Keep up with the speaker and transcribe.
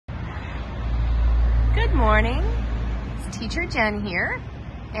Good morning, it's Teacher Jen here,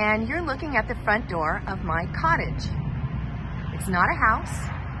 and you're looking at the front door of my cottage. It's not a house,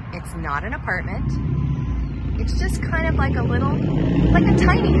 it's not an apartment, it's just kind of like a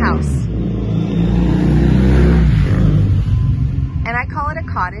tiny house. And I call it a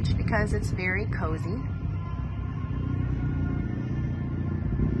cottage because it's very cozy.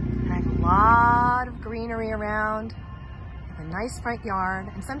 And I have a lot of greenery around. A nice front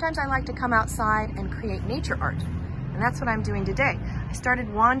yard, and sometimes I like to come outside and create nature art, and that's what I'm doing today. I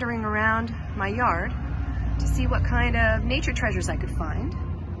started wandering around my yard to see what kind of nature treasures I could find.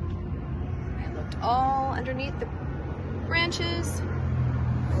 I looked all underneath the branches,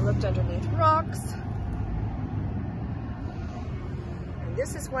 I looked underneath rocks, and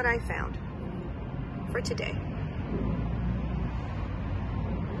this is what I found for today.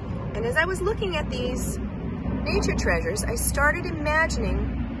 And as I was looking at these nature treasures, I started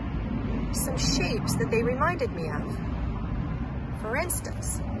imagining some shapes that they reminded me of. For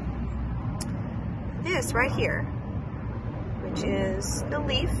instance, this right here, which is the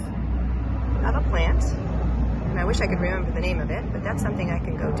leaf of a plant, and I wish I could remember the name of it, but that's something I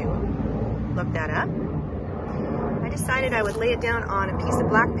can go do. Look that up. I decided I would lay it down on a piece of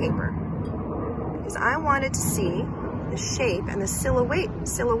black paper because I wanted to see the shape and the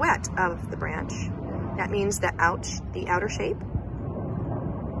silhouette of the branch. That means the outer shape.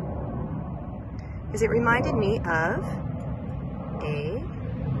 Because it reminded me of a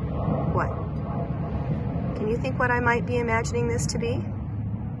what? Can you think what I might be imagining this to be?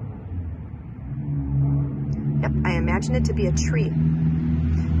 Yep, I imagined it to be a tree.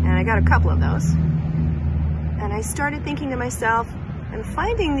 And I got a couple of those. And I started thinking to myself, I'm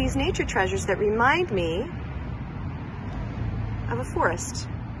finding these nature treasures that remind me of a forest.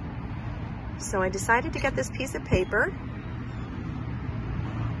 So I decided to get this piece of paper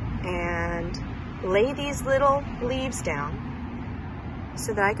and lay these little leaves down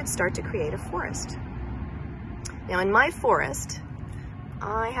so that I could start to create a forest. Now in my forest,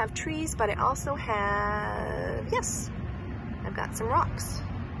 I have trees, but I also have, yes, I've got some rocks.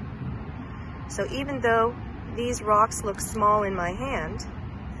 So even though these rocks look small in my hand,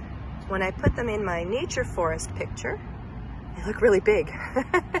 when I put them in my nature forest picture, they look really big.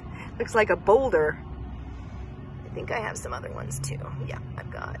 Looks like a boulder. I think I have some other ones too. Yeah,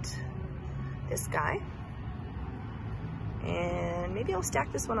 I've got this guy. And maybe I'll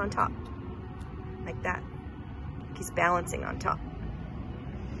stack this one on top, like that. He's balancing on top.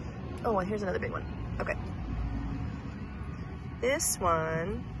 Oh, and here's another big one. Okay. This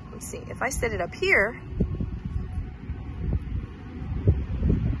one, let's see, if I set it up here,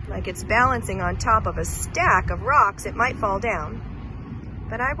 like it's balancing on top of a stack of rocks, it might fall down.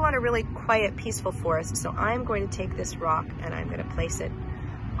 But I want a really quiet, peaceful forest, so I'm going to take this rock and I'm going to place it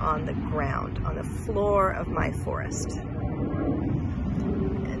on the ground, on the floor of my forest.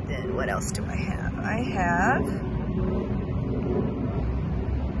 And then what else do I have? I have,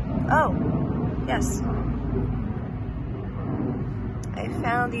 oh, yes. I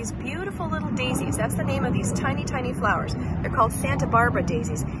found these beautiful little daisies. That's the name of these tiny, tiny flowers. They're called Santa Barbara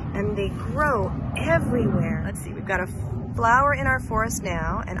daisies, and they grow everywhere. Let's see, we've got a flower in our forest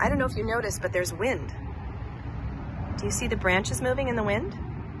now, and I don't know if you noticed, but there's wind. Do you see the branches moving in the wind?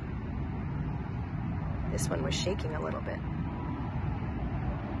 This one was shaking a little bit.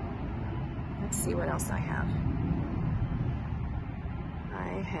 Let's see what else I have.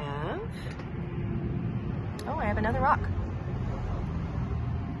 I have another rock.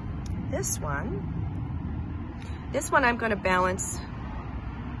 This one I'm going to balance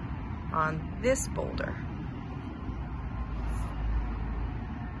on this boulder.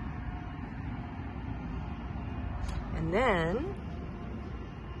 And then,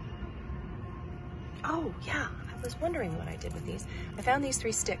 oh yeah, I was wondering what I did with these. I found these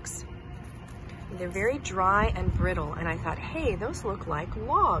 3 sticks. They're very dry and brittle, and I thought, hey, those look like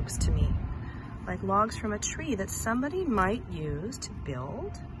logs to me. Like logs from a tree that somebody might use to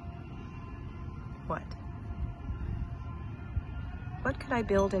build. What? What could I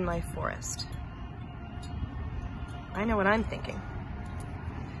build in my forest? I know what I'm thinking.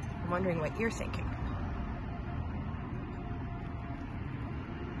 I'm wondering what you're thinking.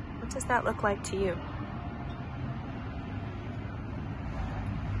 What does that look like to you?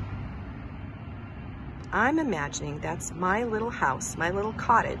 I'm imagining that's my little house, my little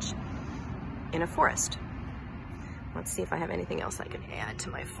cottage in a forest. Let's see if I have anything else I can add to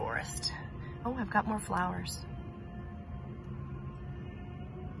my forest. Oh, I've got more flowers.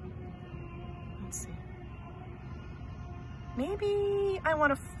 Let's see. Maybe I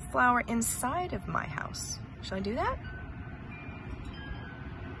want a flower inside of my house. Shall I do that?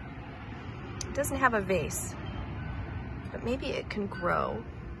 It doesn't have a vase, but maybe it can grow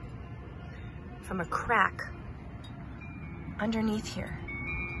from a crack underneath here.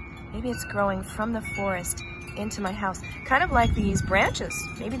 Maybe it's growing from the forest into my house, kind of like these branches.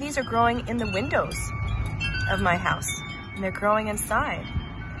 Maybe these are growing in the windows of my house, and they're growing inside.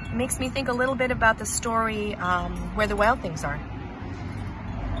 It makes me think a little bit about the story Where the Wild Things Are.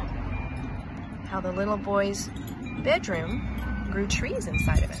 How the little boy's bedroom grew trees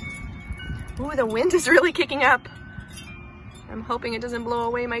inside of it. Ooh, the wind is really kicking up. I'm hoping it doesn't blow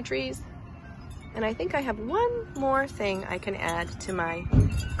away my trees. And I think I have one more thing I can add to my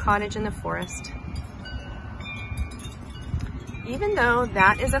cottage in the forest. Even though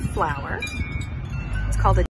that is a flower,